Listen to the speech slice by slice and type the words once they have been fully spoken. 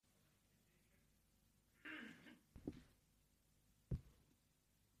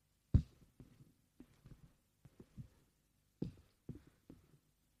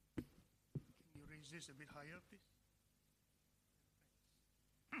this a bit higher, please?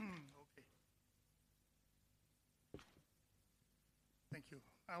 Okay. Thank you.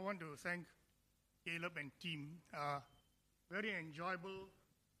 I want to thank Caleb and team. Very enjoyable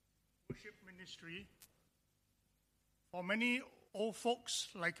worship ministry. For many old folks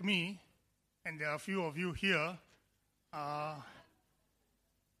like me, and there are a few of you here,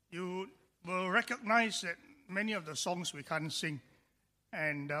 you will recognize that many of the songs we can't sing.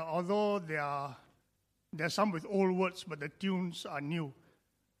 And although there are some with old words, but the tunes are new.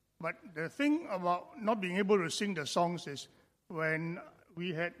 But the thing about not being able to sing the songs is when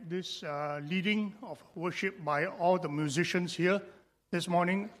we had this leading of worship by all the musicians here this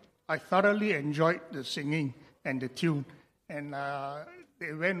morning, I thoroughly enjoyed the singing and the tune. And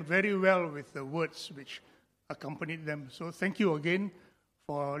they went very well with the words which accompanied them. So thank you again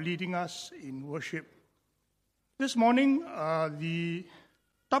for leading us in worship. This morning, the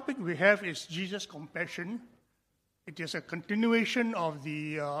topic we have is Jesus' compassion. It is a continuation of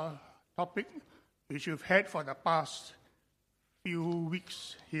the topic which we've had for the past few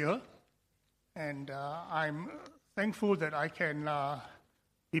weeks here. And I'm thankful that I can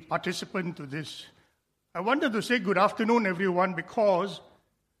be participant to this. I wanted to say good afternoon, everyone, because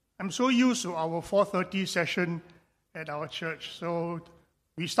I'm so used to our 4:30 session at our church. So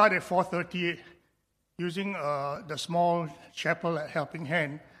we start at 4:30 using the small chapel at Helping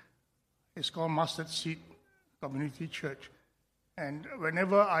Hand. It's called Mustard Seed Community Church. And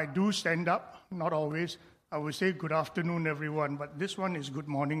whenever I do stand up, not always, I will say good afternoon, everyone. But this one is good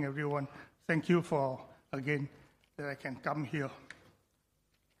morning, everyone. Thank you for, again, that I can come here.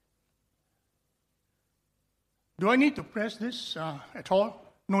 Do I need to press this at all?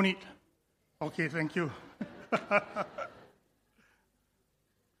 No need. Okay, thank you.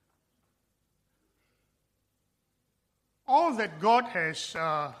 All that God has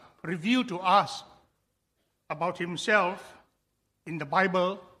revealed to us about himself in the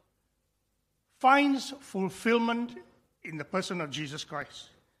Bible finds fulfillment in the person of Jesus Christ,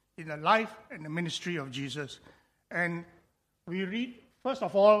 in the life and the ministry of Jesus. And we read, first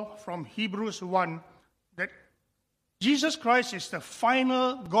of all, from Hebrews 1, that Jesus Christ is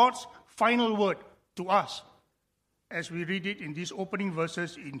God's final word to us, as we read it in these opening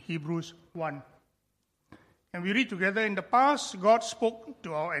verses in Hebrews 1. And we read together, in the past, God spoke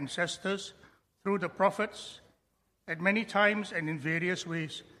to our ancestors through the prophets at many times and in various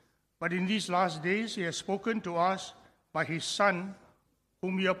ways. But in these last days, he has spoken to us by his Son,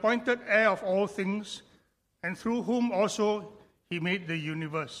 whom he appointed heir of all things, and through whom also he made the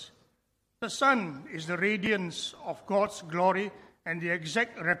universe. The Son is the radiance of God's glory and the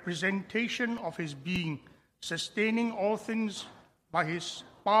exact representation of his being, sustaining all things by his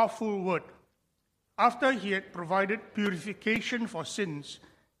powerful word. After he had provided purification for sins,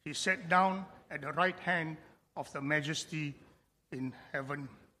 he sat down at the right hand of the Majesty in heaven.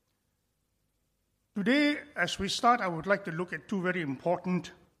 Today, as we start, I would like to look at two very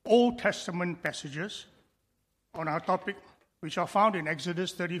important Old Testament passages on our topic, which are found in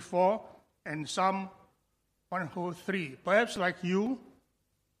Exodus 34 and Psalm 103. Perhaps like you,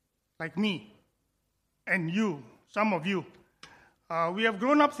 like me, and you, some of you, we have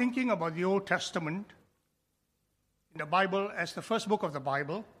grown up thinking about the Old Testament in the Bible as the first book of the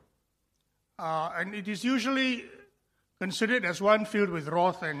Bible, and it is usually considered as one filled with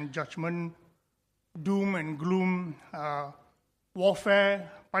wrath and judgment, doom and gloom,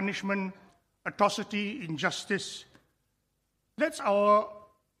 warfare, punishment, atrocity, injustice. That's our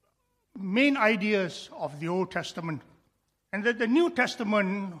main ideas of the Old Testament. And that the New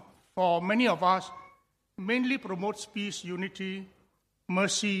Testament, for many of us, mainly promotes peace, unity,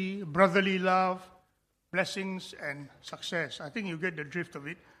 mercy, brotherly love, blessings, and success. I think you get the drift of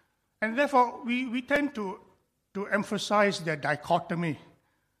it. And therefore, we tend to emphasize the dichotomy,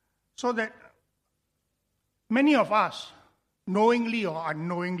 so that many of us, knowingly or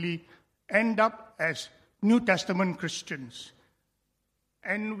unknowingly, end up as New Testament Christians.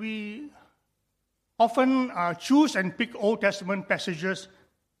 And we often choose and pick Old Testament passages,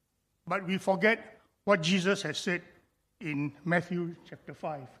 but we forget what Jesus has said in Matthew chapter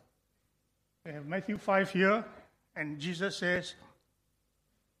 5. We have Matthew 5 here, and Jesus says,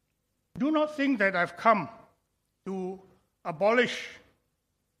 "Do not think that I've come to abolish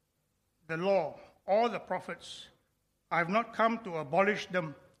the law or the prophets. I have not come to abolish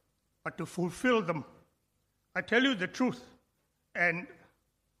them, but to fulfill them. I tell you the truth, and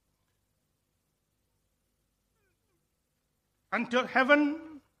until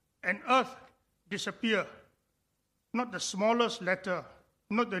heaven and earth disappear, not the smallest letter,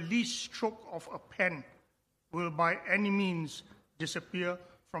 not the least stroke of a pen will by any means disappear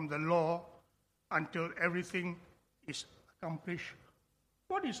from the law until everything is accomplished.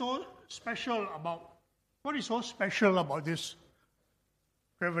 What is so special about this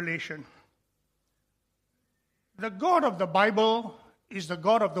revelation? The God of the Bible is the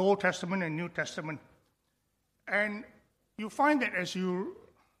God of the Old Testament and New Testament. And you find that as you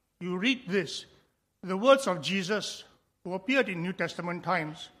read this, the words of Jesus, who appeared in New Testament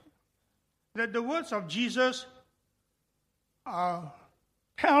times, that the words of Jesus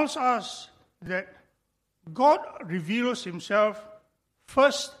tells us that God reveals himself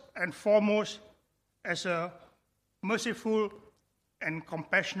first and foremost as a merciful and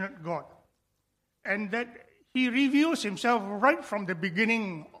compassionate God. And that he reveals himself right from the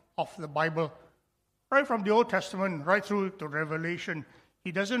beginning of the Bible, right from the Old Testament, right through to Revelation.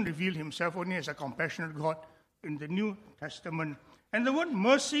 He doesn't reveal himself only as a compassionate God in the New Testament. And the word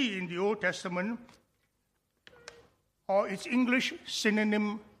mercy in the Old Testament, or its English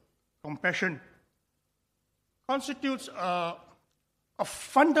synonym, compassion, constitutes a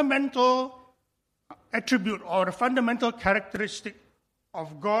fundamental attribute or a fundamental characteristic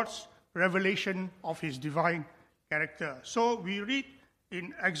of God's revelation of his divine character. So we read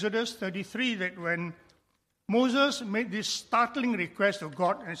in Exodus 33 that when Moses made this startling request of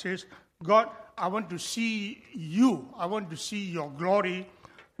God and says, God, I want to see you, I want to see your glory,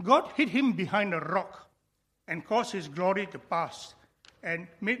 God hid him behind a rock and caused his glory to pass and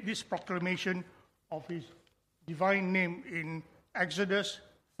made this proclamation of his divine name in Exodus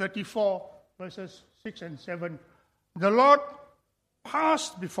 34, verses 6 and 7. The Lord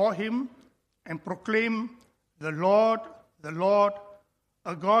passed before him and proclaimed, the Lord,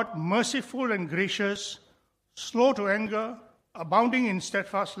 a God merciful and gracious, slow to anger, abounding in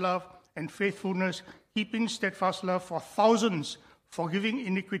steadfast love and faithfulness, keeping steadfast love for thousands, forgiving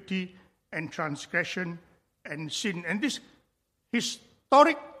iniquity and transgression and sin. And this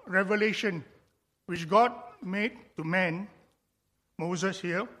historic revelation which God made to man, Moses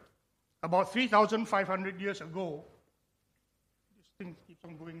here, about 3,500 years ago. This thing keeps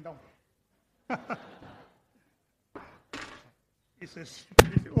on going down.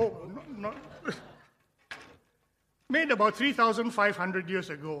 Made about 3,500 years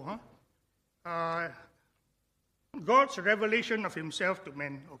ago. God's revelation of himself to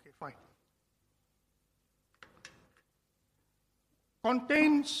men. Okay, fine.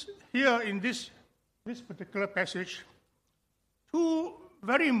 Contains here in this particular passage two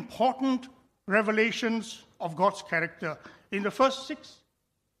very important revelations of God's character. In the first six,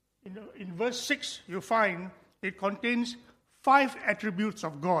 in verse 6, you find it contains 5 attributes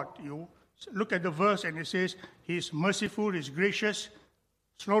of God. You look at the verse and it says, he is merciful, he is gracious,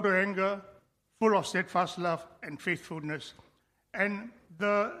 slow to anger, full of steadfast love and faithfulness. And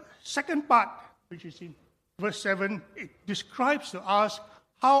the second part, which is in verse 7, it describes to us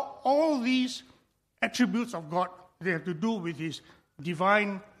how all these attributes of God, they have to do with his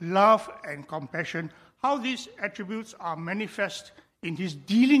divine love and compassion, how these attributes are manifest in his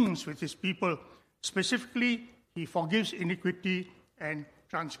dealings with his people. Specifically, he forgives iniquity and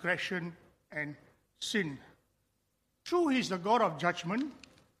transgression and sin. True, he is the God of judgment,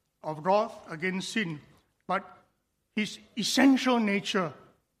 of wrath against sin, but his essential nature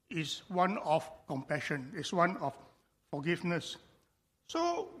is one of compassion, is one of forgiveness.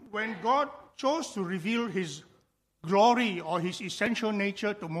 So when God chose to reveal his glory or his essential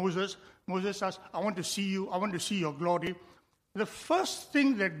nature to Moses, Moses asked, I want to see you, I want to see your glory. The first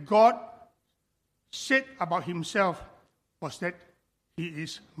thing that God said about himself was that he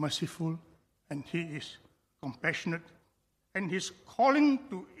is merciful and he is compassionate. And his calling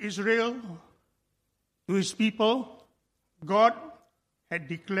to Israel, to his people, God had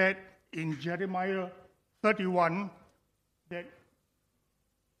declared in Jeremiah 31 that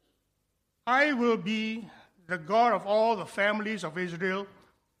I will be the God of all the families of Israel.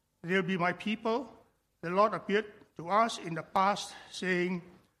 They will be my people. The Lord appeared to us in the past, saying,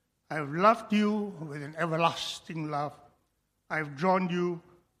 I have loved you with an everlasting love. I have drawn you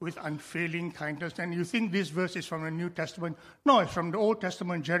with unfailing kindness. And you think this verse is from the New Testament? No, it's from the Old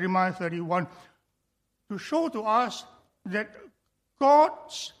Testament, Jeremiah 31, to show to us that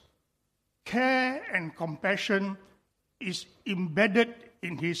God's care and compassion is embedded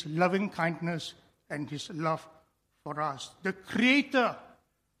in his loving kindness and his love for us. The creator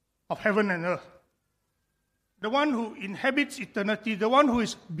of heaven and earth, the one who inhabits eternity, the one who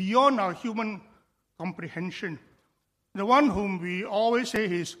is beyond our human comprehension, the one whom we always say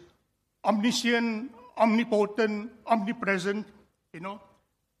is omniscient, omnipotent, omnipresent,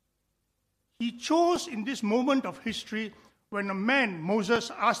 He chose in this moment of history when a man,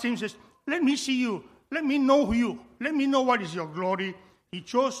 Moses, asked him, says, let me see you, let me know you, let me know what is your glory. He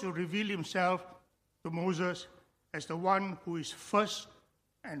chose to reveal himself to Moses as the one who is first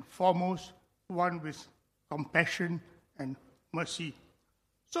and foremost, one with compassion and mercy.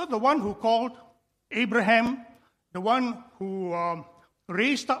 So the one who called Abraham, the one who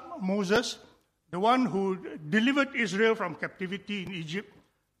raised up Moses, the one who delivered Israel from captivity in Egypt,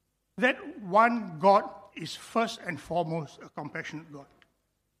 that one God is first and foremost a compassionate God.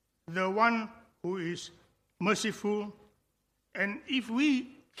 The one who is merciful. And if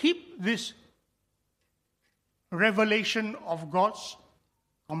we keep this revelation of God's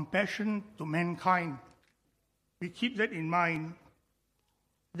compassion to mankind, we keep that in mind,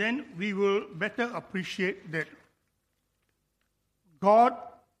 then we will better appreciate that God,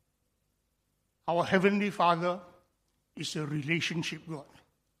 our Heavenly Father, is a relationship God.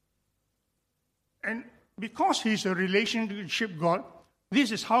 And because He is a relationship God,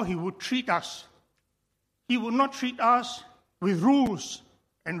 this is how He would treat us. He would not treat us with rules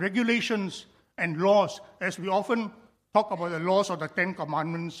and regulations and laws, as we often talk about the laws of the Ten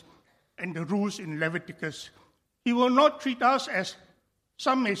Commandments and the rules in Leviticus. He will not treat us as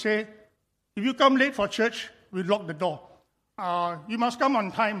some may say, if you come late for church, we lock the door. You must come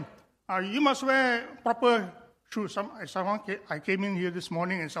on time. You must wear proper shoes. I came in here this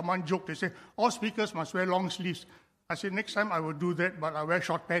morning and someone joked, they said, all speakers must wear long sleeves. I said, next time I will do that, but I wear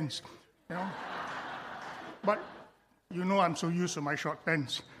short pants. You know? But you know I'm so used to my short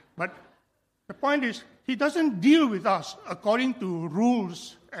pants. But the point is, He doesn't deal with us according to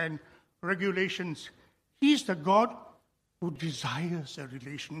rules and regulations. He's the God who desires a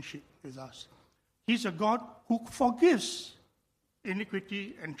relationship with us. He's a God who forgives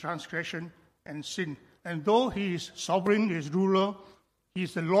iniquity and transgression and sin. And though He is sovereign, He is ruler, He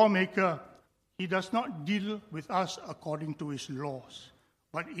is the lawmaker, He does not deal with us according to His laws,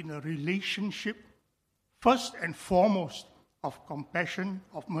 but in a relationship, first and foremost, of compassion,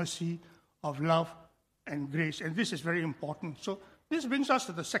 of mercy, of love, and grace. And this is very important. So this brings us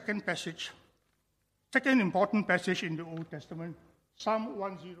to the second passage. Second important passage in the Old Testament, Psalm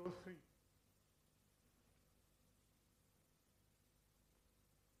 103.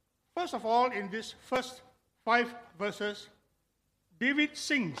 First of all, in these first 5 verses, David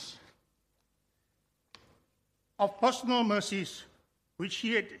sings of personal mercies which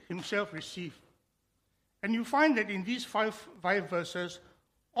he had himself received. And you find that in these five verses,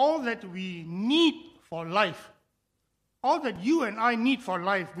 all that we need for life, all that you and I need for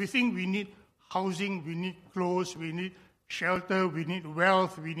life, we think we need housing, we need clothes, we need shelter, we need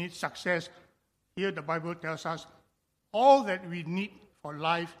wealth, we need success. Here the Bible tells us all that we need for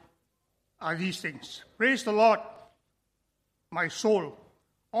life are these things. Praise the Lord, my soul,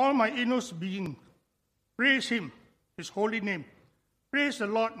 all my inmost being. Praise Him, His holy name. Praise the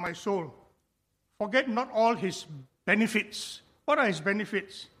Lord, my soul. Forget not all His benefits. What are His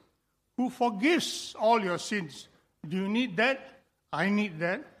benefits? Who forgives all your sins. Do you need that? I need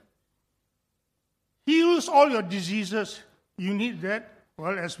that. Heals all your diseases. You need that.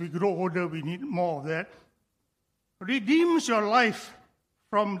 Well, as we grow older, we need more of that. Redeems your life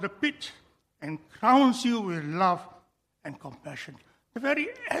from the pit and crowns you with love and compassion. The very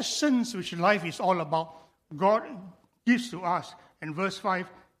essence which life is all about, God gives to us. And verse 5,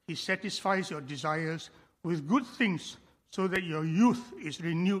 He satisfies your desires with good things so that your youth is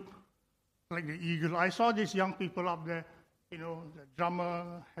renewed like the eagle. I saw these young people up there, the drummer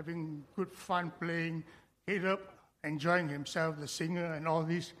having good fun playing, Caleb enjoying himself, the singer and all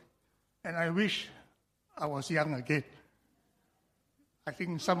this. And I wish I was young again. I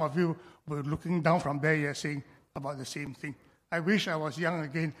think some of you were looking down from there, you're saying about the same thing. I wish I was young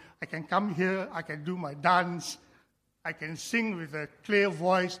again. I can come here, I can do my dance, I can sing with a clear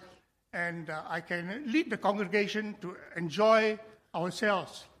voice, and I can lead the congregation to enjoy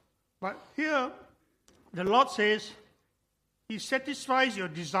ourselves. But here, the Lord says, He satisfies your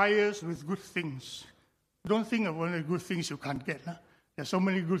desires with good things. Don't think of only good things you can't get. Huh? There are so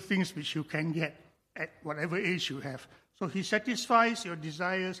many good things which you can get at whatever age you have. So He satisfies your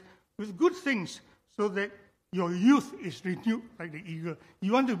desires with good things so that your youth is renewed like the eagle.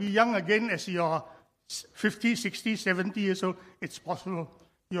 You want to be young again as you are 50, 60, 70 years old, it's possible.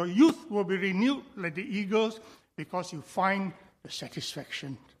 Your youth will be renewed like the eagles because you find the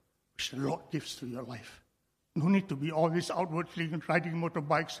satisfaction which the Lord gives to your life. No need to be always outwardly riding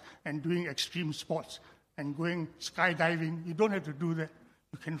motorbikes and doing extreme sports and going skydiving. You don't have to do that.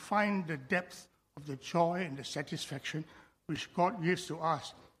 You can find the depth of the joy and the satisfaction which God gives to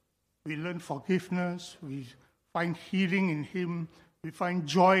us. We learn forgiveness, we find healing in Him, we find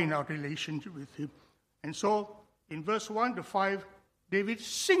joy in our relationship with Him. And so, in verse 1 to 5, David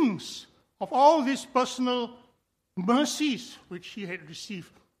sings of all these personal mercies which he had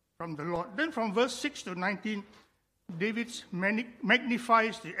received from the Lord. Then from verse 6 to 19, David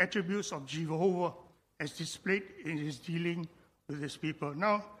magnifies the attributes of Jehovah as displayed in his dealing with his people.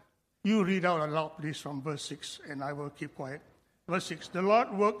 Now, you read out aloud, please, from verse 6, and I will keep quiet. Verse 6, the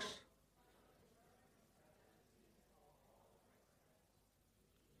Lord works.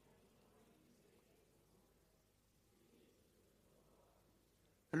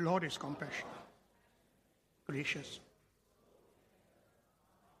 The Lord is compassionate, gracious.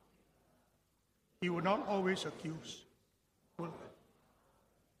 He will not always accuse.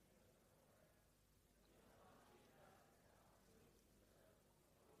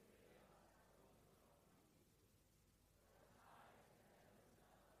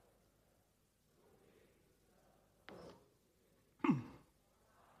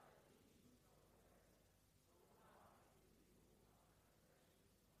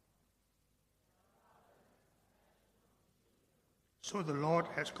 So the Lord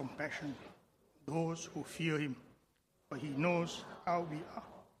has compassion on those who fear him, for he knows how we are.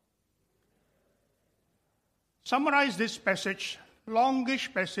 Summarize this passage,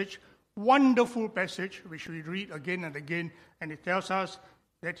 longish passage, wonderful passage, which we read again and again, and it tells us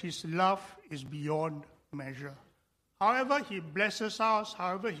that his love is beyond measure. However he blesses us,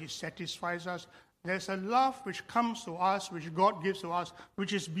 however he satisfies us, there's a love which comes to us, which God gives to us,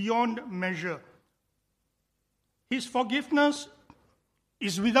 which is beyond measure. His forgiveness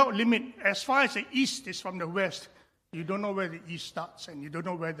is without limit. As far as the east is from the west, you don't know where the east starts and you don't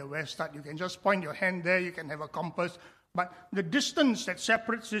know where the west starts. You can just point your hand there, you can have a compass. But the distance that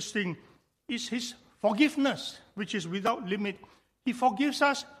separates this thing is his forgiveness, which is without limit. He forgives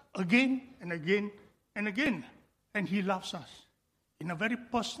us again and again and again. And he loves us. In a very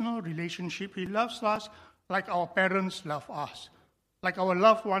personal relationship, he loves us like our parents love us, like our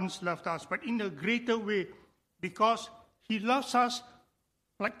loved ones loved us, but in a greater way, because he loves us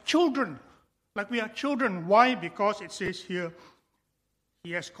like children, like we are children. Why? Because it says here,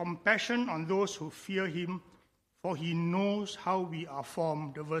 he has compassion on those who fear him, for he knows how we are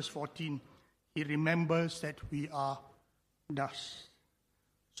formed. Verse 14, he remembers that we are dust.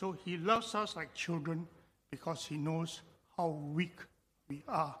 So he loves us like children because he knows how weak we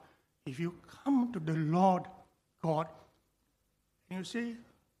are. If you come to the Lord God and you say,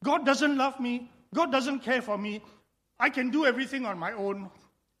 God doesn't love me, God doesn't care for me, I can do everything on my own,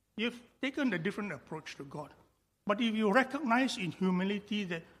 you've taken a different approach to God. But if you recognize in humility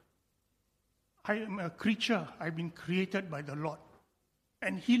that I am a creature, I've been created by the Lord,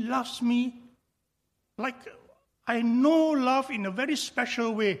 and he loves me like I know love in a very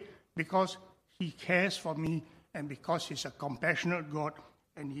special way because he cares for me and because he's a compassionate God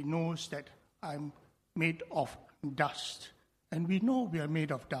and he knows that I'm made of dust. And we know we are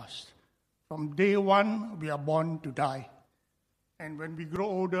made of dust. From day one, we are born to die. And when we grow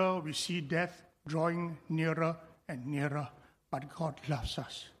older, we see death drawing nearer and nearer. But God loves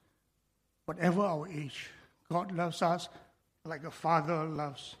us. Whatever our age, God loves us like a father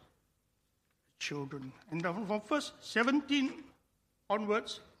loves children. And from verse 17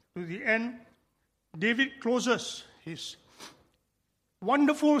 onwards to the end, David closes his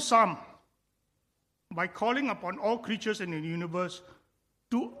wonderful psalm by calling upon all creatures in the universe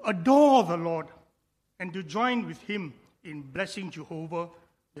to adore the Lord and to join with him in blessing Jehovah,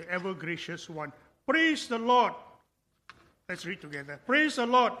 the ever-gracious one. Praise the Lord. Let's read together. Praise the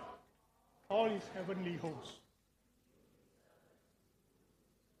Lord, all his heavenly hosts.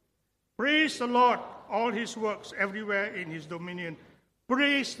 Praise the Lord, all his works everywhere in his dominion.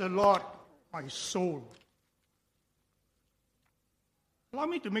 Praise the Lord, my soul. Allow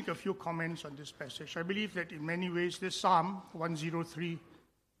me to make a few comments on this passage. I believe that in many ways this Psalm 103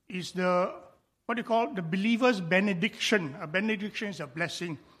 is the believer's benediction. A benediction is a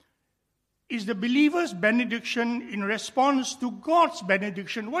blessing. Is the believer's benediction in response to God's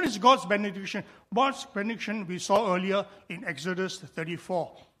benediction. What is God's benediction? God's benediction we saw earlier in Exodus 34.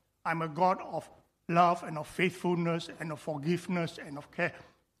 I'm a God of love and of faithfulness and of forgiveness and of care.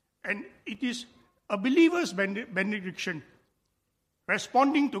 And it is a believer's benediction,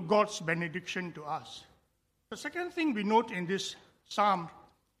 responding to God's benediction to us. The second thing we note in this psalm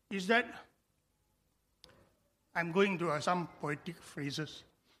is that, I'm going to some poetic phrases.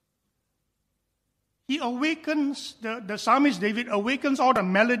 He awakens, the psalmist David awakens all the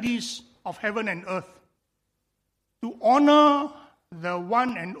melodies of heaven and earth to honor the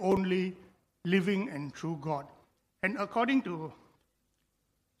one and only living and true God. And according to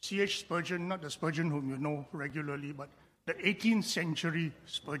C.H. Spurgeon, not the Spurgeon whom you know regularly, but the 18th century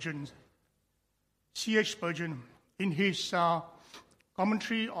Spurgeon, C.H. Spurgeon, in his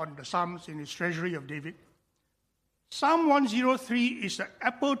commentary on the Psalms in his Treasury of David, Psalm 103 is the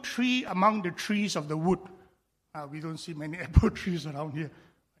apple tree among the trees of the wood. We don't see many apple trees around here.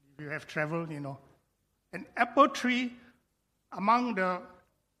 If you have traveled, An apple tree among the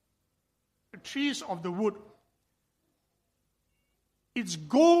trees of the wood. Its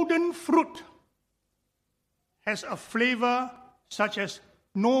golden fruit has a flavor such as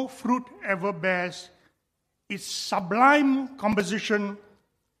no fruit ever bears. Its sublime composition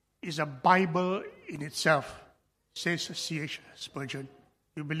is a Bible in itself, says C.H. Spurgeon.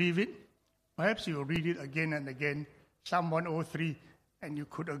 You believe it? Perhaps you will read it again and again, Psalm 103, and you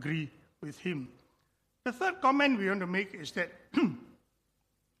could agree with him. The third comment we want to make is that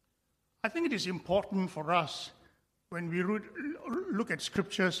I think it is important for us when we look at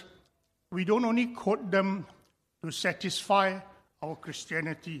scriptures, we don't only quote them to satisfy our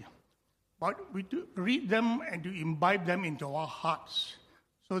Christianity, but we do read them and to imbibe them into our hearts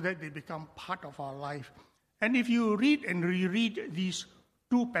so that they become part of our life. And if you read and reread these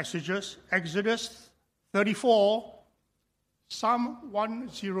two passages, Exodus 34, Psalm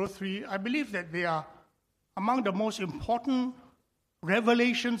 103, I believe that they are among the most important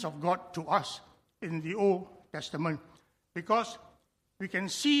revelations of God to us in the Old Testament, because we can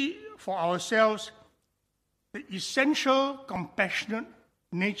see for ourselves the essential compassionate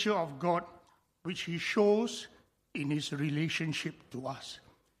nature of God, which he shows in his relationship to us.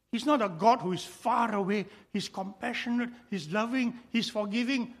 He's not a God who is far away. He's compassionate, he's loving, he's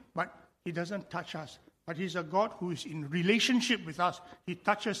forgiving, but he doesn't touch us. But he's a God who is in relationship with us. He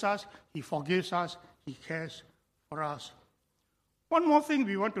touches us, he forgives us, he cares for us. One more thing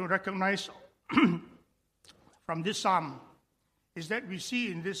we want to recognize from this psalm is that we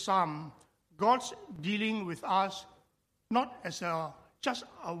see in this psalm God's dealing with us not as just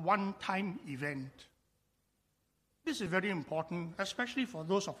a one-time event. This is very important, especially for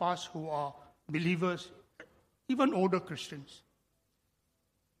those of us who are believers, even older Christians.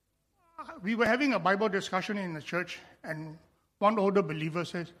 We were having a Bible discussion in the church, and one older believer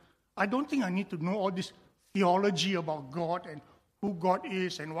says, I don't think I need to know all this theology about God and who God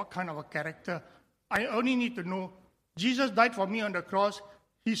is and what kind of a character. I only need to know Jesus died for me on the cross.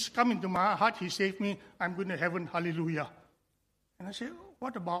 He's come into my heart. He saved me. I'm going to heaven. Hallelujah. And I said,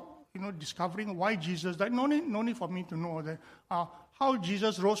 what about, discovering why Jesus died? No need for me to know all that. How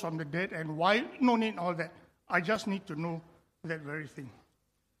Jesus rose from the dead and why? No need all that. I just need to know that very thing.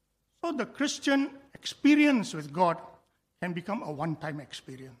 So the Christian experience with God can become a one-time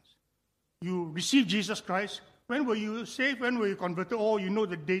experience. You receive Jesus Christ. When were you saved? When were you converted? Oh, you know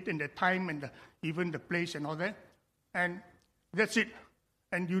the date and the time and even the place and all that. And that's it.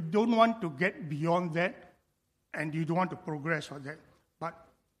 And you don't want to get beyond that, and you don't want to progress for that. But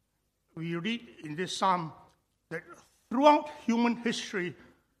we read in this psalm that throughout human history,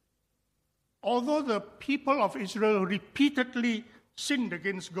 although the people of Israel repeatedly sinned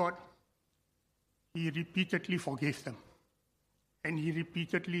against God, he repeatedly forgave them. And he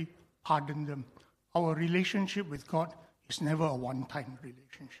repeatedly pardoned them. Our relationship with God is never a one-time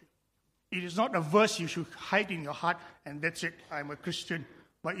relationship. It is not a verse you should hide in your heart, and that's it, I'm a Christian.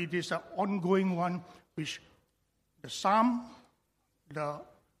 But it is an ongoing one, which the psalm, the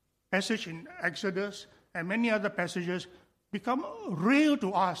passage in Exodus, and many other passages become real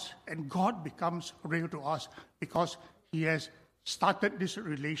to us, and God becomes real to us because he has started this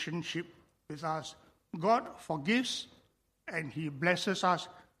relationship with us. God forgives, and he blesses us,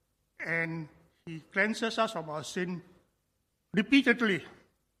 and he cleanses us from our sin repeatedly.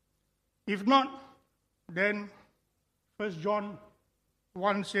 If not, then 1 John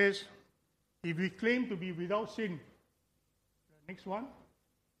 1 says, if we claim to be without sin, the next one.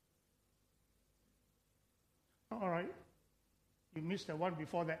 All right. You missed the one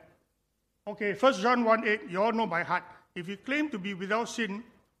before that. Okay, 1 John 1:8, you all know by heart. If we claim to be without sin,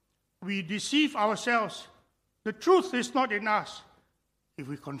 we deceive ourselves. The truth is not in us. If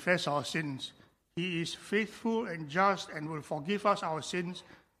we confess our sins, he is faithful and just and will forgive us our sins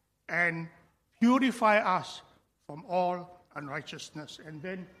and purify us from all unrighteousness. And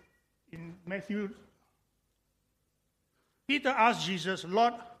then in Matthew, Peter asked Jesus,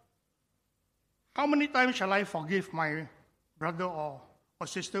 Lord, how many times shall I forgive my brother or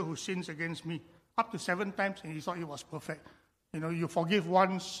sister who sins against me? Up to 7 times, and he thought it was perfect. You forgive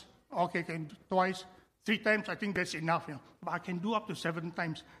once, okay, can do twice, 3 times, I think that's enough. But I can do up to 7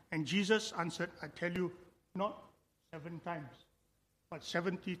 times. And Jesus answered, I tell you, not 7 times, but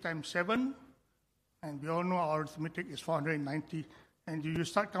 70 times 7. And we all know our arithmetic is 490. And you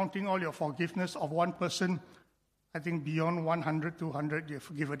start counting all your forgiveness of one person, I think beyond 100, 200,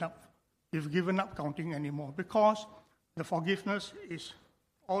 you've given up. You've given up counting anymore because the forgiveness is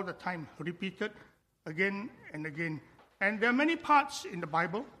all the time repeated. again and again. And there are many parts in the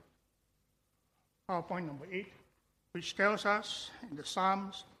Bible, PowerPoint number 8, which tells us in the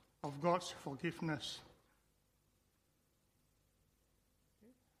Psalms of God's forgiveness.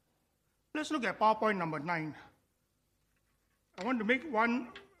 Let's look at PowerPoint number 9. I want to make one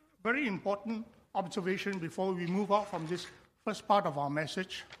very important observation before we move out from this first part of our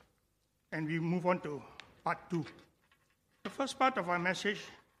message and we move on to part 2. The first part of our message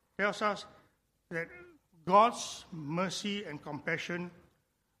tells us that God's mercy and compassion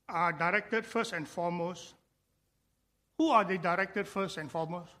are directed first and foremost. Who are they directed first and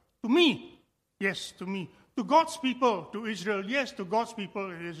foremost? To me. Yes, to me. To God's people, to Israel. Yes, to God's people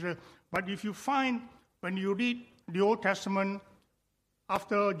in Israel. But if you find, when you read the Old Testament,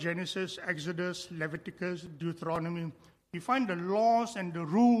 after Genesis, Exodus, Leviticus, Deuteronomy, you find the laws and the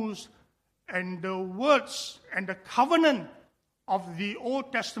rules and the words and the covenant of the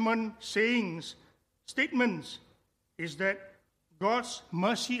Old Testament sayings, statements, is that God's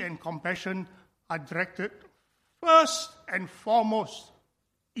mercy and compassion are directed first and foremost,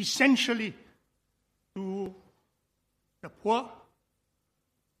 essentially, to the poor,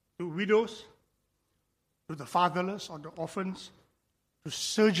 to widows, to the fatherless or the orphans, to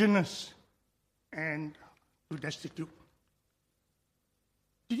sojourners, and to destitute.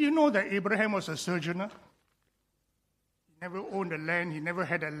 Did you know that Abraham was a sojourner? He never owned a land, he never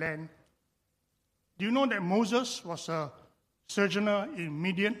had a land. Do you know that Moses was a sojourner in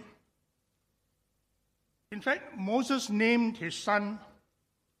Midian? In fact, Moses named his son,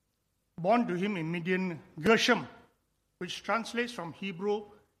 born to him in Midian, Gershom, which translates from Hebrew,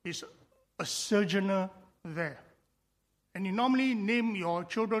 is a sojourner there. And you normally name your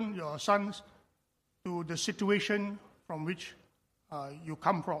children, your sons, to the situation from which you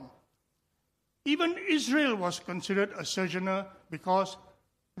come from. Even Israel was considered a sojourner because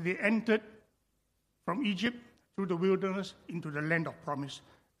they entered from Egypt through the wilderness into the land of promise.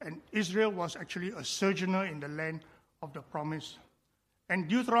 And Israel was actually a sojourner in the land of the promise. And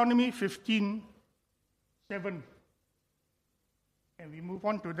Deuteronomy 15:7. And we move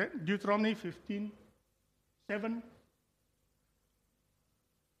on to that. Deuteronomy 15:7.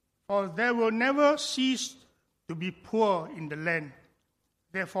 For there will never cease to be poor in the land.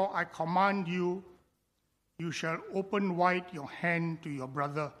 Therefore I command you, you shall open wide your hand to your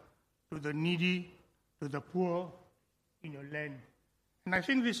brother, to the needy, to the poor in your land. And I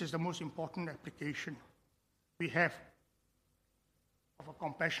think this is the most important application we have of a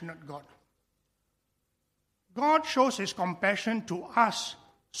compassionate God. God shows his compassion to us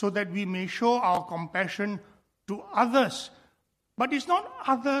so that we may show our compassion to others. But it's not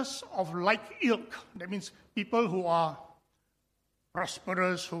others of like ilk. That means people who are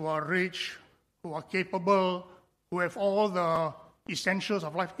prosperous, who are rich, who are capable, who have all the essentials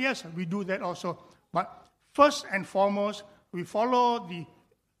of life. Yes, we do that also. But first and foremost, we follow the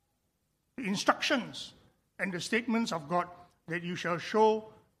instructions and the statements of God that you shall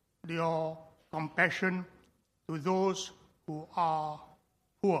show your compassion to those who are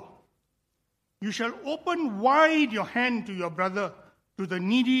poor. You shall open wide your hand to your brother, to the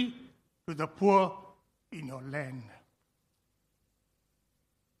needy, to the poor in your land.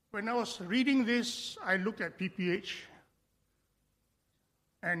 When I was reading this, I looked at PPH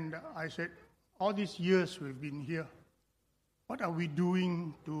and I said, all these years we've been here, what are we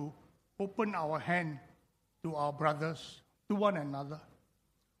doing to open our hand to our brothers, to one another?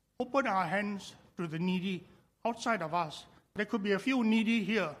 Open our hands to the needy outside of us. There could be a few needy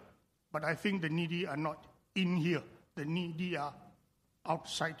here, but I think the needy are not in here. The needy are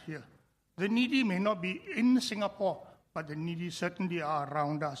outside here. The needy may not be in Singapore, but the needy certainly are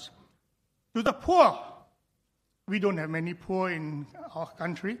around us. To the poor, we don't have many poor in our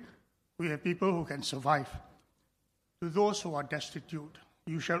country. We have people who can survive. To those who are destitute,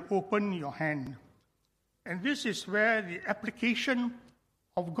 you shall open your hand. And this is where the application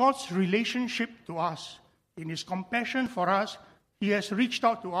of God's relationship to us, in his compassion for us, he has reached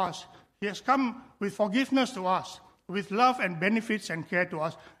out to us. He has come with forgiveness to us, with love and benefits and care to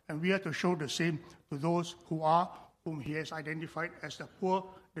us, and we are to show the same to those whom he has identified as the poor,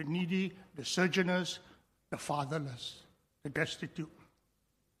 the needy, the sojourners, the fatherless, the destitute.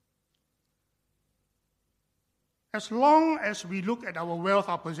 As long as we look at our wealth,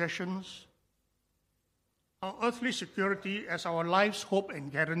 our possessions, our earthly security as our life's hope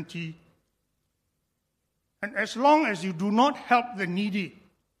and guarantee, and as long as you do not help the needy,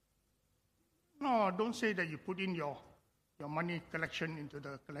 no, don't say that you put in your money collection into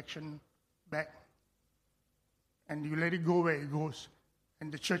the collection bag and you let it go where it goes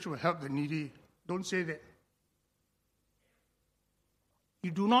and the church will help the needy. Don't say that.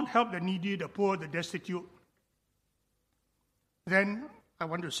 you do not help the needy, the poor, the destitute, then I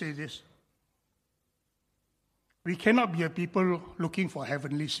want to say this. We cannot be a people looking for a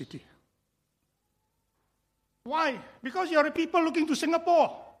heavenly city. Why? Because you are a people looking to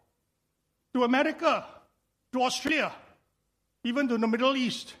Singapore, to America, to Australia, even to the Middle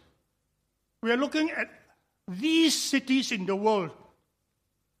East. We are looking at these cities in the world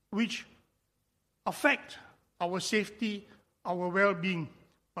which affect our safety, our well-being,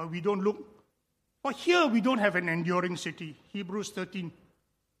 but we don't look. But here we don't have an enduring city. Hebrews 13.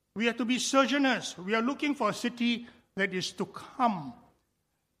 We have to be sojourners. We are looking for a city that is to come.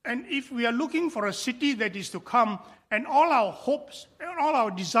 And if we are looking for a city that is to come, and all our hopes, and all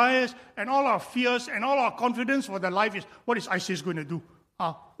our desires, and all our fears, and all our confidence for the life is, what is ISIS going to do?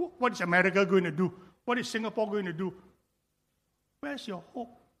 What is America going to do? What is Singapore going to do? Where's your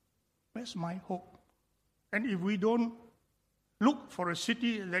hope? Where's my hope? And if we don't look for a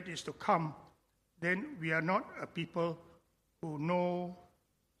city that is to come, then we are not a people who know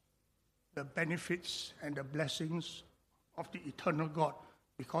the benefits and the blessings of the eternal God,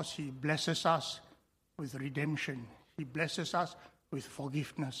 because He blesses us with redemption. He blesses us with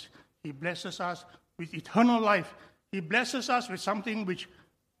forgiveness. He blesses us with eternal life. He blesses us with something which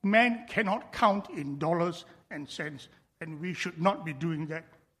man cannot count in dollars and cents, and we should not be doing that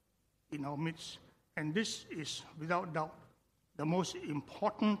in our midst. And this is, without doubt, the most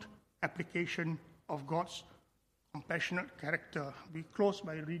important application of God's compassionate character. We close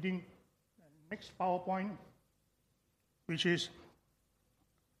by reading the next PowerPoint, which is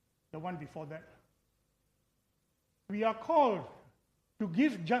the one before that. We are called to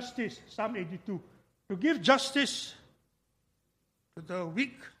give justice, Psalm 82, to give justice to the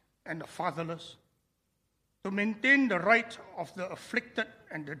weak and the fatherless, to maintain the right of the afflicted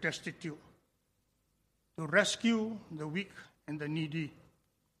and the destitute, to rescue the weak and the needy,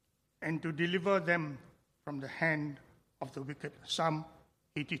 and to deliver them from the hand of the wicked. Psalm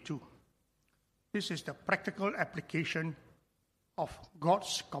 82. This is the practical application of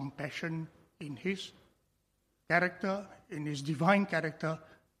God's compassion in His character, in His divine character,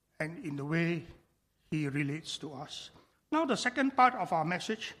 and in the way He relates to us. Now, the second part of our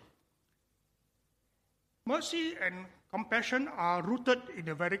message. Mercy and compassion are rooted in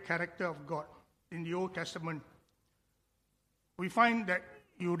the very character of God. In the Old Testament, we find that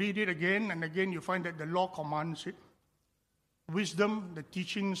you read it again and again, you find that the law commands it. Wisdom, the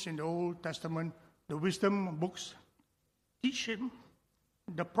teachings in the Old Testament, the wisdom books teach Him.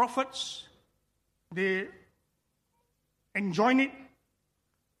 The prophets, they enjoin it.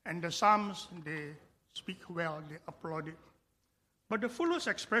 And the Psalms, they speak well, they applaud it. But the fullest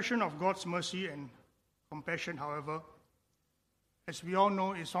expression of God's mercy and compassion, however, as we all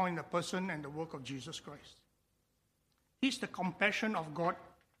know, is found in the person and the work of Jesus Christ. He's the compassion of God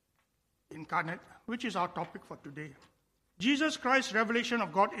incarnate, which is our topic for today. Jesus Christ's revelation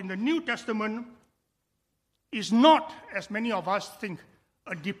of God in the New Testament is not, as many of us think,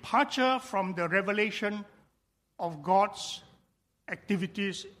 a departure from the revelation of God's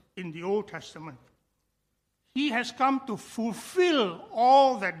activities in the Old Testament. He has come to fulfill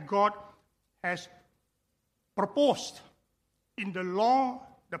all that God has proposed in the law,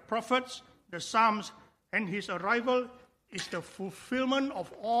 the prophets, the Psalms, and His arrival is the fulfillment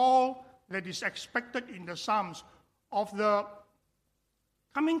of all that is expected in the Psalms, of the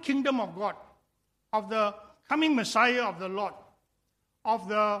coming kingdom of God, of the coming Messiah of the Lord, of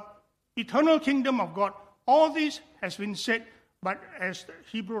the eternal kingdom of God. All this has been said, but as the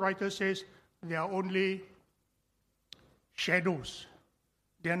Hebrew writer says, they are only shadows.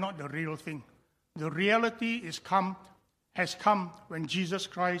 They are not the real thing. The reality has come when Jesus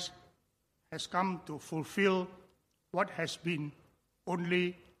Christ has come to fulfill what has been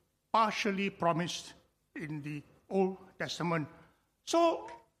only partially promised in the Old Testament. So,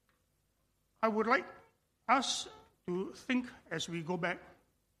 I would like us to think as we go back,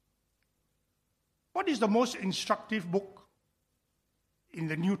 what is the most instructive book in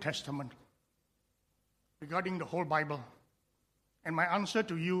the New Testament regarding the whole Bible? And my answer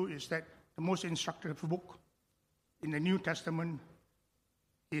to you is that the most instructive book in the New Testament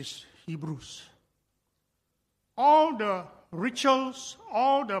is Hebrews. All the rituals,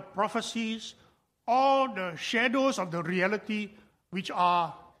 all the prophecies, all the shadows of the reality which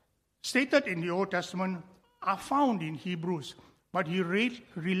are stated in the Old Testament are found in Hebrews. But he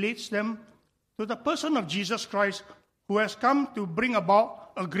relates them to the person of Jesus Christ, who has come to bring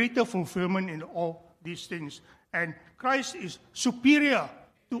about a greater fulfillment in all these things. And Christ is superior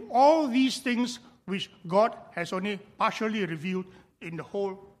to all these things which God has only partially revealed in the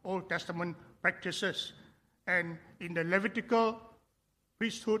whole Old Testament practices. And in the Levitical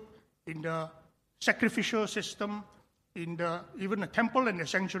priesthood, in the sacrificial system, in even the temple and the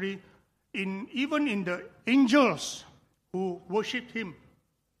sanctuary, even in the angels who worshipped him.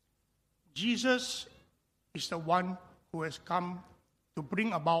 Jesus is the one who has come to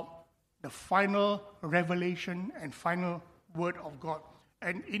bring about the final revelation and final word of God.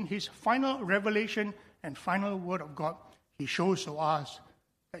 And in his final revelation and final word of God, he shows to us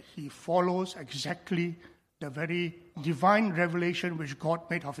that he follows exactly the very divine revelation which God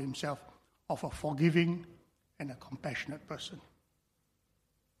made of himself, of a forgiving and a compassionate person.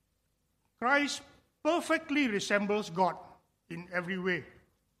 Christ perfectly resembles God in every way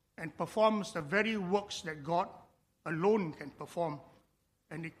and performs the very works that God alone can perform.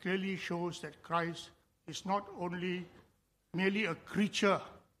 And it clearly shows that Christ is not only merely a creature,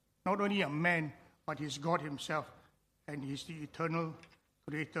 not only a man, but he's God himself, and he's the eternal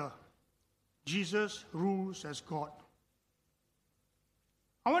creator. Jesus rules as God.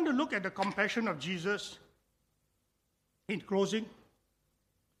 I want to look at the compassion of Jesus in closing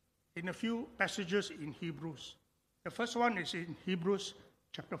in a few passages in Hebrews. The first one is in Hebrews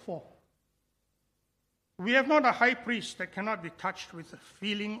chapter 4. We have not a high priest that cannot be touched with the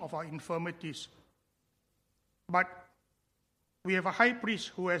feeling of our infirmities, but we have a high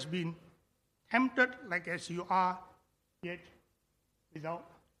priest who has been tempted like as you are, yet without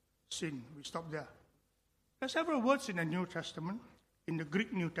sin. We stop there. There are several words in the New Testament, in the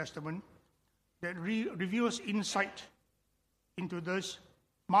Greek New Testament, that reveals insight into this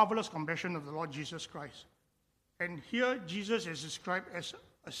marvelous compassion of the Lord Jesus Christ. And here Jesus is described as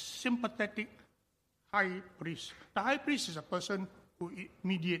a sympathetic high priest. The high priest is a person who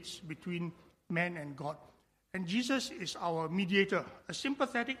mediates between man and God. And Jesus is our mediator, a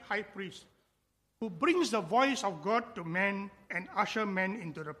sympathetic high priest who brings the voice of God to man and usher man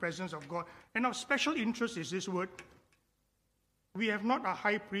into the presence of God. And of special interest is this word: we have not a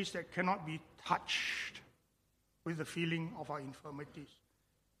high priest that cannot be touched with the feeling of our infirmities.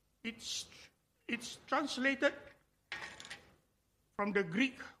 It's translated from the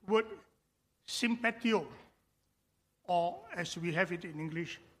Greek word sympathio, or as we have it in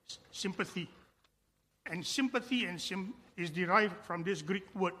English, sympathy. And sympathy is derived from this Greek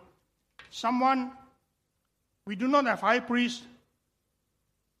word. We do not have high priest,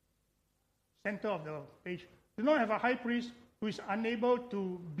 center of the page, do not have a high priest who is unable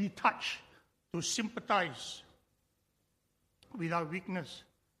to be touched, to sympathize with our weakness.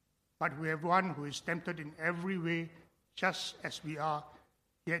 But we have one who is tempted in every way, just as we are,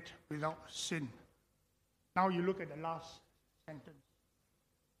 yet without sin. Now you look at the last sentence.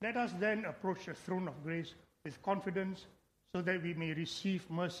 Let us then approach the throne of grace with confidence, so that we may receive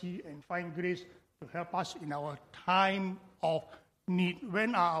mercy and find grace to help us in our time of need.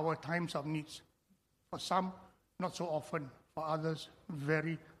 When are our times of needs? For some, not so often. For others,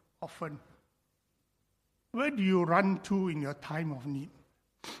 very often. Where do you run to in your time of need?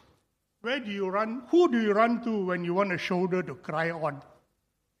 Where do you run? Who do you run to when you want a shoulder to cry on?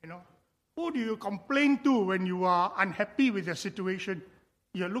 Who do you complain to when you are unhappy with the situation?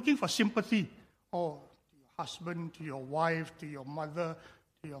 You're looking for sympathy. To your husband, to your wife, to your mother,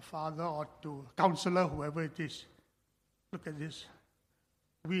 to your father, or to a counselor, whoever it is. Look at this.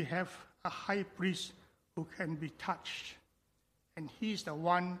 We have a high priest who can be touched. And he's the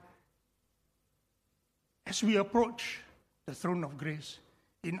one, as we approach the throne of grace,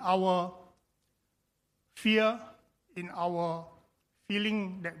 in our fear, in our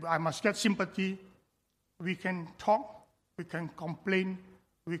feeling that I must get sympathy, we can talk, we can complain,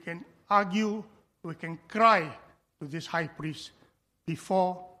 we can argue, we can cry to this high priest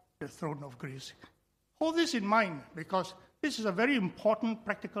before the throne of grace. Hold this in mind, because this is a very important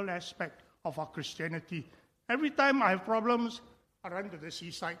practical aspect of our Christianity. Every time I have problems, I run to the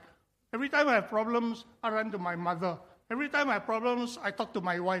seaside. Every time I have problems, I run to my mother. Every time I have problems, I talk to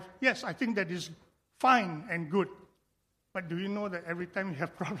my wife. Yes, I think that is fine and good. But do you know that every time you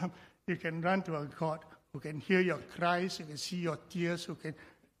have problem, you can run to a God who can hear your cries, who can see your tears, who can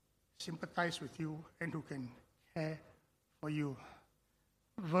sympathize with you, and who can care for you.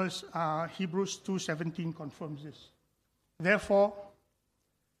 Hebrews 2:17 confirms this. Therefore,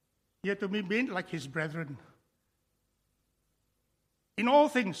 he had to be made like his brethren in all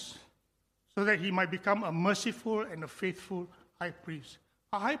things, so that he might become a merciful and a faithful high priest.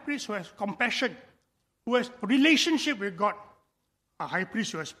 A high priest who has compassion, who has relationship with God. A high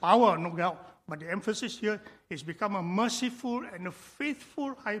priest who has power, no doubt. But the emphasis here is become a merciful and a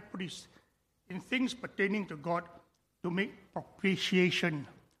faithful high priest in things pertaining to God, to make propitiation,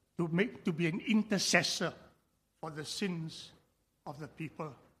 to be an intercessor for the sins of the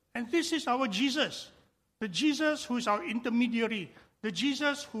people. And this is our Jesus, the Jesus who is our intermediary, the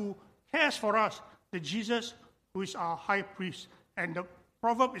Jesus who cares for us, the Jesus who is our high priest. And the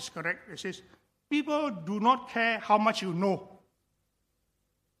proverb is correct. It says, people do not care how much you know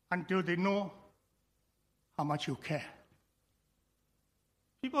until they know how much you care.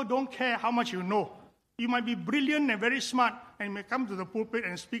 People don't care how much you know. You might be brilliant and very smart, and you may come to the pulpit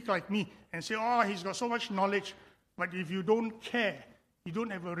and speak like me and say, oh, he's got so much knowledge. But if you don't care, you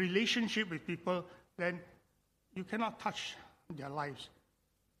don't have a relationship with people, then you cannot touch their lives.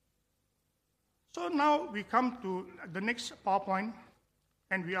 So now we come to the next PowerPoint,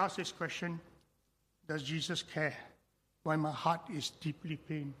 and we ask this question, does Jesus care when my heart is deeply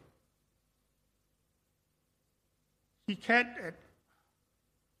pained? He cared at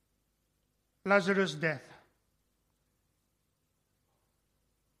Lazarus' death.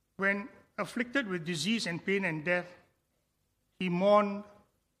 When afflicted with disease and pain and death, he mourned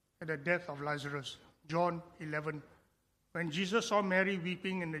at the death of Lazarus. John 11. When Jesus saw Mary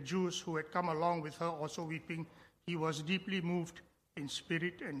weeping and the Jews who had come along with her also weeping, he was deeply moved in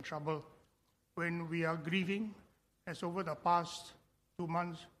spirit and troubled. When we are grieving, as over the past 2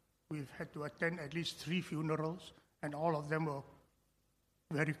 months, we've had to attend at least 3 funerals, and all of them were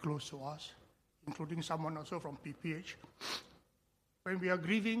very close to us, including someone also from PPH. When we are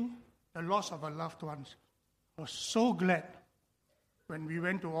grieving the loss of our loved ones, I was so glad when we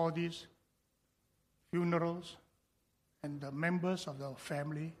went to all these funerals and the members of the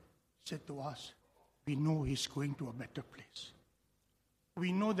family said to us, we know he's going to a better place.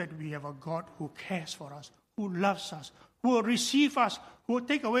 We know that we have a God who cares for us, who loves us, who will receive us, who will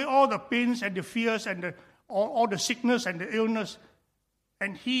take away all the pains and the fears and all the sickness and the illness.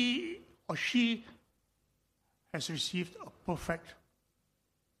 And he or she has received a perfect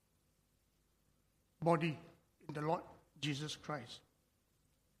body in the Lord Jesus Christ.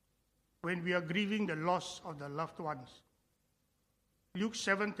 When we are grieving the loss of the loved ones, Luke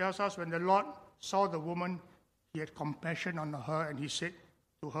 7 tells us when the Lord saw the woman, he had compassion on her and he said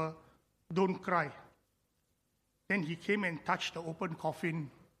to her, don't cry. Then he came and touched the open coffin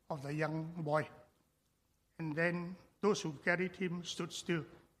of the young boy. And then those who carried him stood still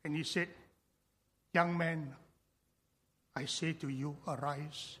and he said, young man, I say to you,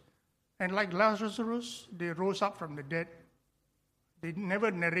 arise. And like Lazarus, they rose up from the dead. They never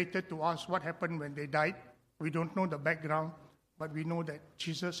narrated to us what happened when they died. We don't know the background, but we know that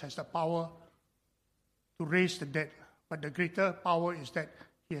Jesus has the power to raise the dead. But the greater power is that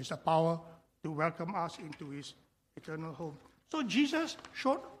he has the power to welcome us into his eternal home. So Jesus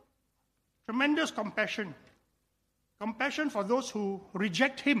showed tremendous compassion. Compassion for those who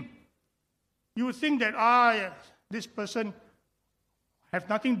reject him. You would think that, this person have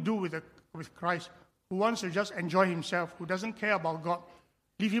nothing to do with Christ, who wants to just enjoy himself, who doesn't care about God.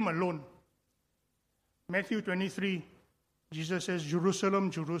 Leave him alone. Matthew 23, Jesus says,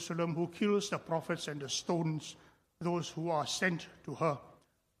 Jerusalem, Jerusalem, who kills the prophets and the stones those who are sent to her.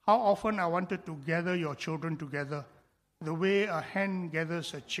 How often I wanted to gather your children together, the way a hen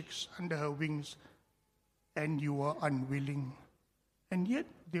gathers her chicks under her wings, and you were unwilling. And yet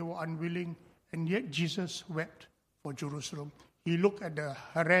they were unwilling, and yet Jesus wept for Jerusalem. He looked at the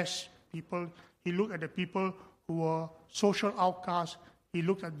harassed people. He looked at the people who were social outcasts. He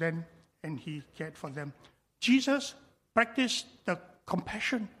looked at them and he cared for them. Jesus practiced the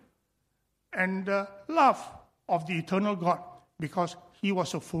compassion and the love of the eternal God because he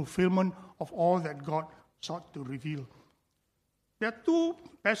was a fulfillment of all that God sought to reveal. There are 2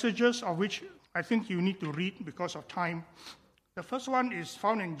 passages of which I think you need to read because of time. The first one is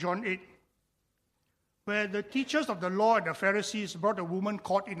found in John 8, where the teachers of the law and the Pharisees brought a woman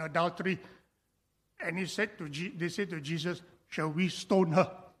caught in adultery. And they said to Jesus, shall we stone her?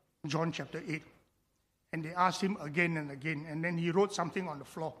 John chapter 8. And they asked him again and again. And then he wrote something on the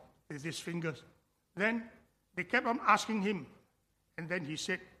floor with his fingers. Then they kept on asking him. And then he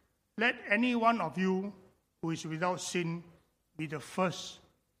said, let any one of you who is without sin be the first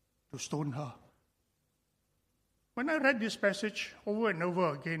to stone her. When I read this passage over and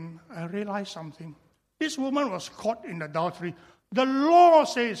over again, I realized something. This woman was caught in adultery. The law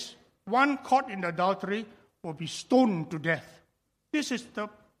says one caught in adultery will be stoned to death. This is the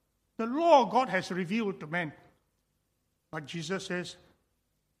law God has revealed to man. But Jesus says,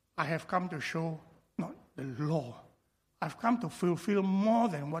 I have come to show not the law. I've come to fulfill more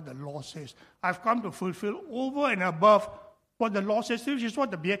than what the law says. I've come to fulfill over and above what the law says, which is what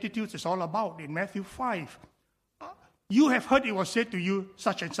the Beatitudes is all about in Matthew 5. You have heard it was said to you,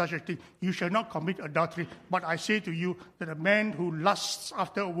 such and such a thing. You shall not commit adultery. But I say to you that a man who lusts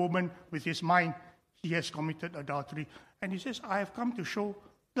after a woman with his mind, he has committed adultery. And he says, I have come to show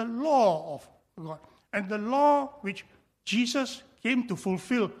the law of God. And the law which Jesus came to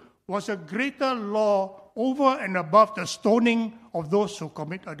fulfill was a greater law over and above the stoning of those who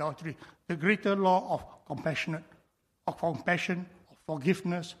commit adultery. The greater law of compassion, of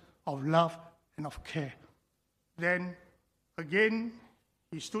forgiveness, of love, and of care. Then again,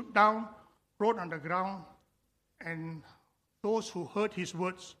 he stood down, wrote on the ground, and those who heard his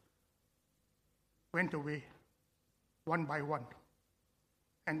words went away, one by one,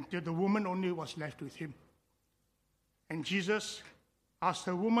 until the woman only was left with him. And Jesus asked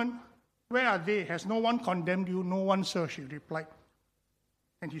the woman, "Where are they? Has no one condemned you?" "No one, sir," she replied.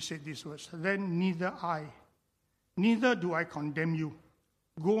 And he said these words, "Then neither do I condemn you.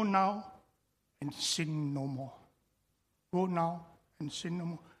 Go now and sin no more." Go now and sin no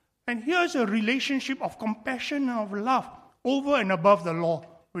more. And here's a relationship of compassion and of love over and above the law,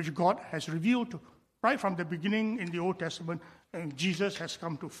 which God has revealed to, right from the beginning in the Old Testament, and Jesus has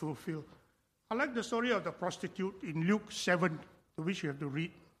come to fulfill. I like the story of the prostitute in Luke 7, to which you have to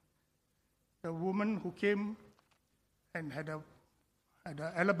read. The woman who came and had an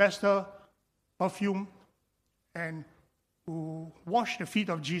alabaster perfume and who washed the feet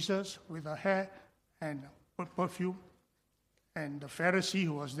of Jesus with her hair and perfume. And the Pharisee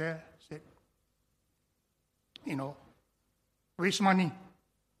who was there said, waste money.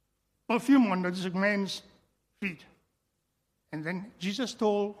 Perfume on this man's feet. And then Jesus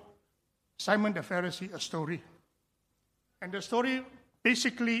told Simon the Pharisee a story. And the story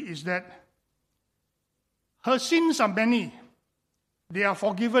basically is that her sins are many. They are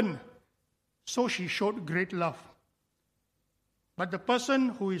forgiven. So she showed great love. But the person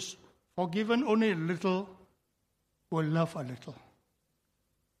who is forgiven only a little will love a little.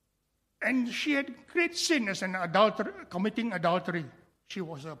 And she had great sin as an adulterer, committing adultery. She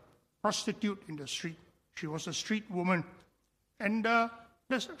was a prostitute in the street. She was a street woman. And the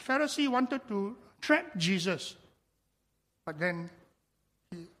Pharisee wanted to trap Jesus. But then,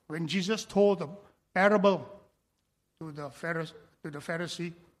 when Jesus told the parable to the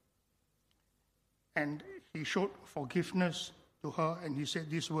Pharisee, and he showed forgiveness to her, and he said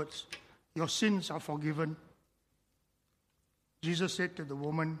these words, "Your sins are forgiven." Jesus said to the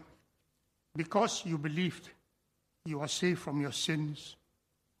woman, "Because you believed, you are saved from your sins.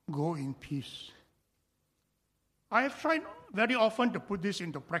 Go in peace." I have tried very often to put this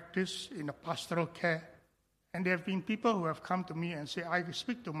into practice in the pastoral care. And there have been people who have come to me and say, I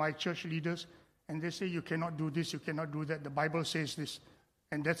speak to my church leaders, and they say, "You cannot do this, you cannot do that. The Bible says this."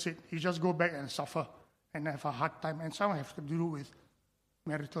 And that's it. You just go back and suffer and have a hard time. And some have to do with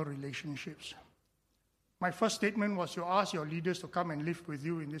marital relationships. My first statement was, you ask your leaders to come and live with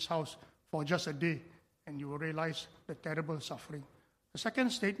you in this house for just a day, and you will realize the terrible suffering. The second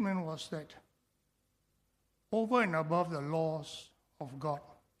statement was that over and above the laws of God,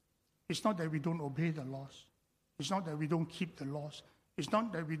 it's not that we don't obey the laws. It's not that we don't keep the laws. It's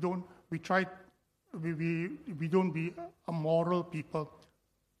not that we don't be a moral people.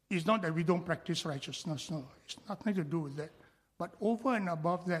 It's not that we don't practice righteousness. No, it's nothing to do with that. But over and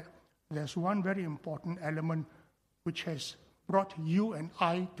above that, there's one very important element which has brought you and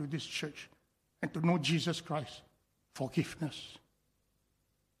I to this church and to know Jesus Christ: forgiveness.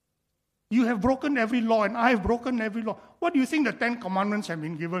 You have broken every law, and I have broken every law. What do you think the 10 Commandments have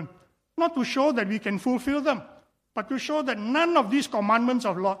been given? Not to show that we can fulfill them, but to show that none of these commandments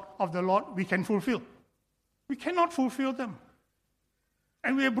of the Lord we can fulfill. We cannot fulfill them.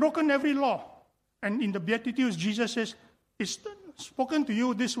 And we have broken every law. And in the Beatitudes, Jesus says, "It's spoken to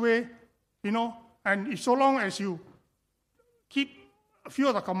you this way, and so long as you keep a few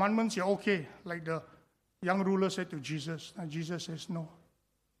of the commandments, you're okay." Like the young ruler said to Jesus. And Jesus says, "No.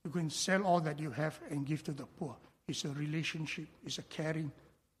 You can sell all that you have and give to the poor." It's a relationship. It's a caring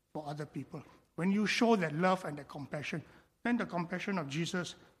for other people. When you show that love and that compassion, then the compassion of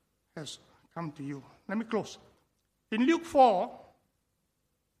Jesus has come to you. Let me close. In Luke 4,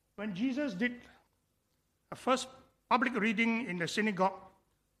 when Jesus did a first public reading in the synagogue,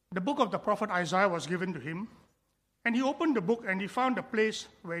 the book of the prophet Isaiah was given to him. And he opened the book and he found a place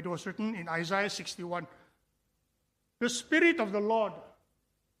where it was written in Isaiah 61, "The Spirit of the Lord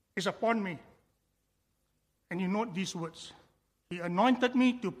is upon me." And you note these words: "He anointed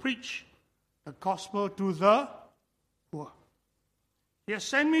me to preach the gospel to the poor. He has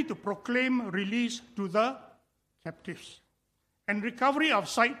sent me to proclaim release to the captives and recovery of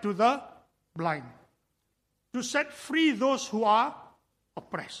sight to the blind, to set free those who are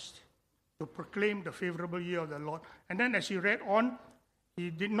oppressed, to proclaim the favorable year of the Lord." And then as he read on,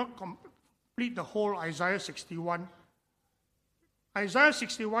 he did not complete the whole Isaiah 61. Isaiah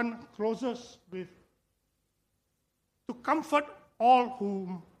 61 closes with, "To comfort all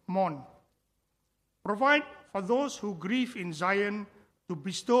who mourn, provide for those who grieve in Zion to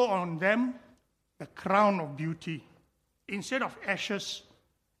bestow on them the crown of beauty instead of ashes,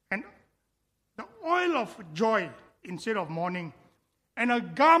 and the oil of joy instead of mourning, and a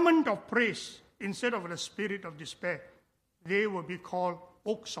garment of praise instead of the spirit of despair. They will be called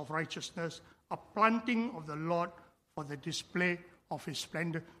oaks of righteousness, a planting of the Lord for the display of his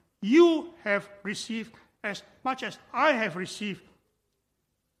splendor. You have received as much as I have received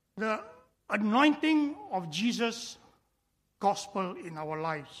the anointing of Jesus' gospel in our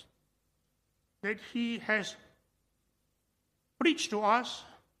lives, that he has preached to us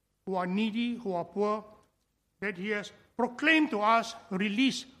who are needy, who are poor, that he has proclaimed to us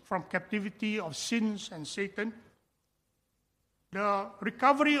release from captivity of sins and Satan, the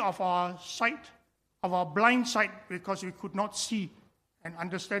recovery of our sight, of our blind sight, because we could not see and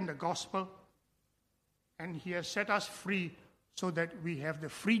understand the gospel, and he has set us free so that we have the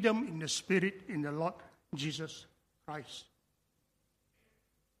freedom in the Spirit in the Lord Jesus Christ.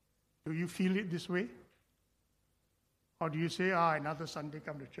 Do you feel it this way? Or do you say, another Sunday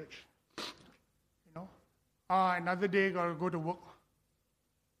come to church? Another day gotta go to work.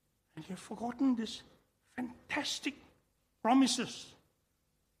 And you've forgotten this fantastic promises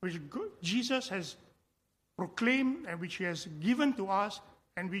which Jesus has proclaimed and which he has given to us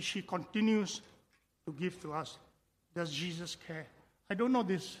and which he continues to give to us. Does Jesus care? I don't know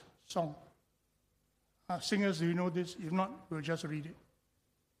this song. Singers, do you know this? If not, we'll just read it.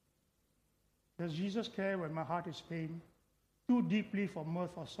 Does Jesus care when my heart is pained, too deeply for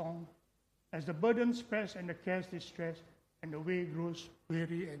mirth or song, as the burdens press and the cares distress, and the way grows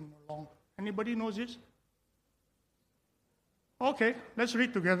weary and long? Anybody knows this? Okay, let's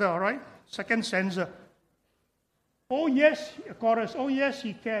read together, all right? Second stanza. Oh yes, chorus. Oh yes,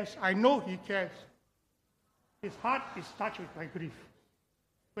 he cares. I know he cares. His heart is touched with my grief.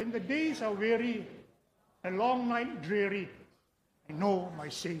 When the days are weary, a long night dreary, I know my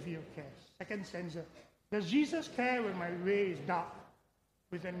Savior cares. Second stanza. Does Jesus care when my way is dark,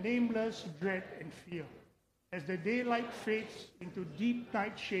 with a nameless dread and fear? As the daylight fades into deep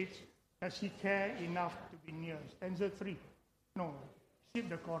night shades, does he care enough to be near? Stanza 3. No, skip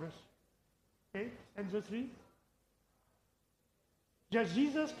the chorus. Okay, stanza 3. Does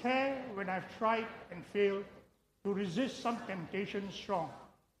Jesus care when I've tried and failed to resist some temptation strong?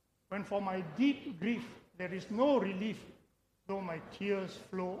 When for my deep grief there is no relief, though my tears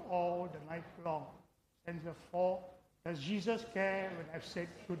flow all the night long? Stanza 4. Does Jesus care when I've said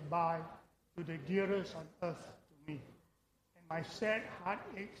goodbye to the dearest on earth to me, and my sad heart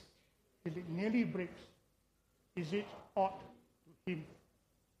aches till it nearly breaks? Is it aught to him?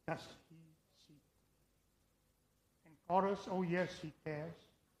 Does he see? And chorus, oh yes, he cares.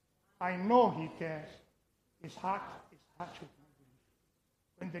 I know he cares. His heart is touched with my grief.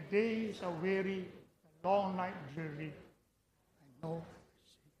 When the days are weary, the long night dreary, I know he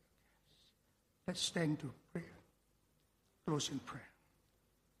cares. Let's stand to pray. Close in prayer.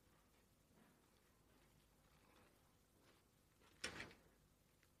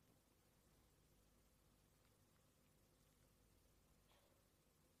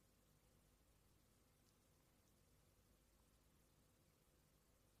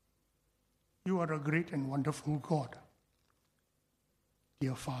 You are a great and wonderful God,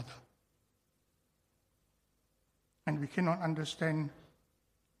 dear Father. And we cannot understand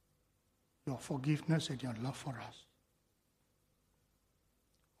your forgiveness and your love for us.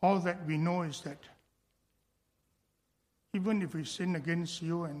 All that we know is that even if we sin against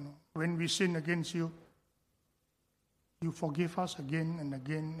you, and when we sin against you, you forgive us again and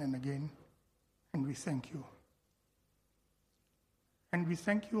again and again, and we thank you. And we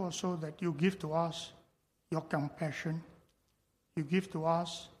thank you also that you give to us your compassion. You give to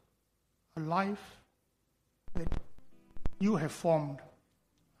us a life that you have formed,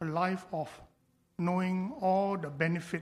 a life of knowing all the benefit